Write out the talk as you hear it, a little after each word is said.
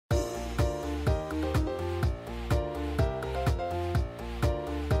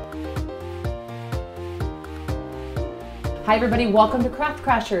Hi everybody, welcome to Craft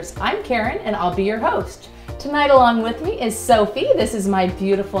Crashers. I'm Karen and I'll be your host. Tonight along with me is Sophie. This is my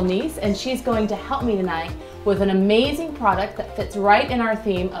beautiful niece and she's going to help me tonight with an amazing product that fits right in our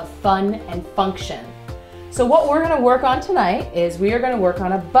theme of fun and function. So what we're going to work on tonight is we are going to work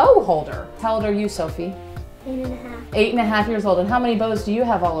on a bow holder. How old are you, Sophie? 8.5. 8.5 years old. And how many bows do you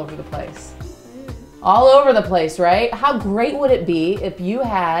have all over the place? All over the place, right? How great would it be if you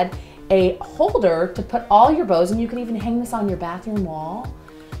had a holder to put all your bows, and you can even hang this on your bathroom wall.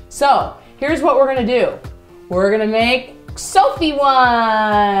 So here's what we're gonna do. We're gonna make Sophie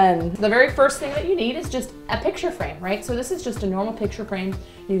one. The very first thing that you need is just a picture frame, right? So this is just a normal picture frame.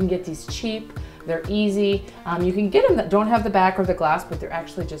 You can get these cheap, they're easy. You can get them that don't have the back or the glass, but they're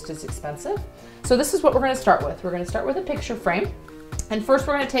actually just as expensive. So this is what we're gonna start with. We're gonna start with a picture frame. And first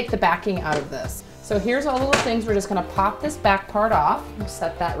we're gonna take the backing out of this. So here's all the little things. We're just gonna pop this back part off. We'll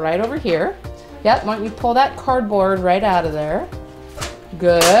set that right over here. Yep, why don't you pull that cardboard right out of there.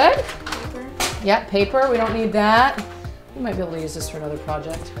 Good. Paper. Yep, paper, we don't need that. We might be able to use this for another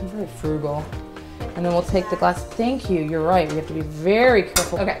project. I'm very frugal. And then we'll take the glass. Thank you, you're right. We have to be very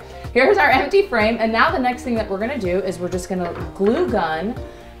careful. Okay, here's our empty frame. And now the next thing that we're gonna do is we're just gonna glue gun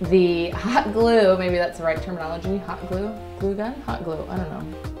the hot glue. Maybe that's the right terminology. Hot glue? Glue gun? Hot glue, I don't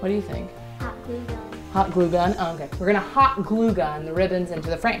know. What do you think? Hot glue gun. Hot glue gun, oh, okay. We're gonna hot glue gun the ribbons into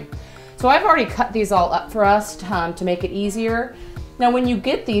the frame. So I've already cut these all up for us to make it easier. Now when you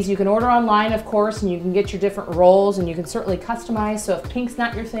get these, you can order online, of course, and you can get your different rolls and you can certainly customize. So if pink's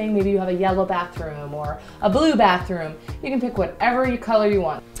not your thing, maybe you have a yellow bathroom or a blue bathroom, you can pick whatever color you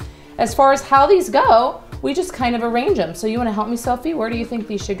want. As far as how these go, we just kind of arrange them. So you wanna help me, Sophie? Where do you think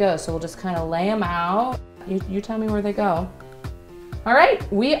these should go? So we'll just kind of lay them out. You tell me where they go. All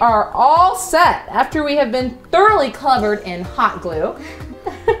right, we are all set after we have been thoroughly covered in hot glue.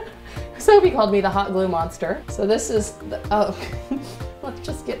 Sophie called me the hot glue monster. So this is, oh, let's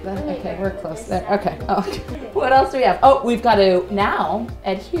just get that. Okay, we're close there. Okay, oh, okay. What else do we have? Oh, we've got to now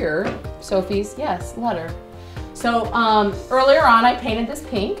adhere Sophie's, yes, letter. So earlier on I painted this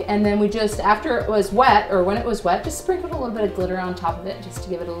pink and then we just, after it was wet, or when it was wet, just sprinkled a little bit of glitter on top of it just to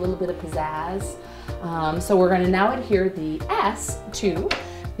give it a little bit of pizzazz. So we're gonna now adhere the S to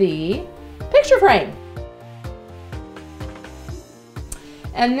the picture frame.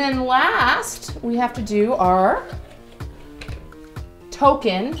 And then last, we have to do our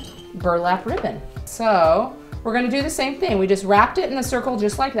token burlap ribbon. So we're gonna do the same thing. We just wrapped it in a circle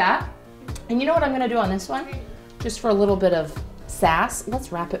just like that. And you know what I'm gonna do on this one? Just for a little bit of sass,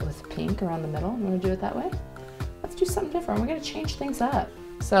 let's wrap it with pink around the middle. I'm gonna do it that way. Let's do something different. We're gonna change things up.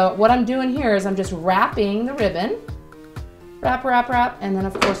 So what I'm doing here is I'm just wrapping the ribbon. Wrap, wrap, wrap, and then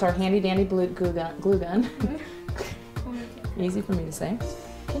of course our handy dandy glue gun. Easy for me to say.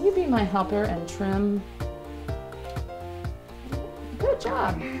 Can you be my helper and trim? Good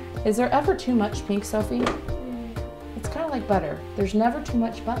job. Is there ever too much pink, Sophie? It's kind of like butter. There's never too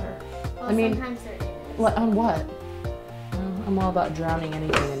much butter. Well, I mean, sometimes there is. On what? I'm all about drowning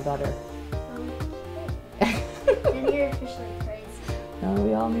anything in butter. Then you're officially crazy. No,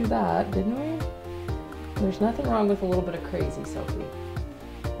 we all knew that, didn't we? There's nothing wrong with a little bit of crazy, Sophie.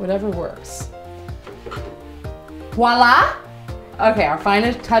 Whatever works. Voila! Okay, our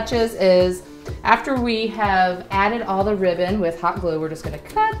final touches is after we have added all the ribbon with hot glue, we're just gonna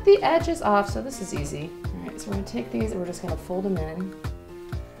cut the edges off. So this is easy. All right, so we're gonna take these and we're just gonna fold them in.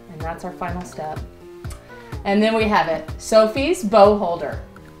 And that's our final step. And then we have it, Sophie's bow holder.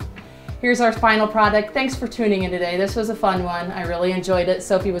 Here's our final product. Thanks for tuning in today. This was a fun one. I really enjoyed it.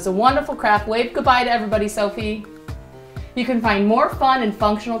 Sophie was a wonderful craft. Wave goodbye to everybody, Sophie. You can find more fun and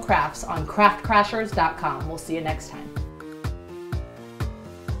functional crafts on craftcrashers.com. We'll see you next time.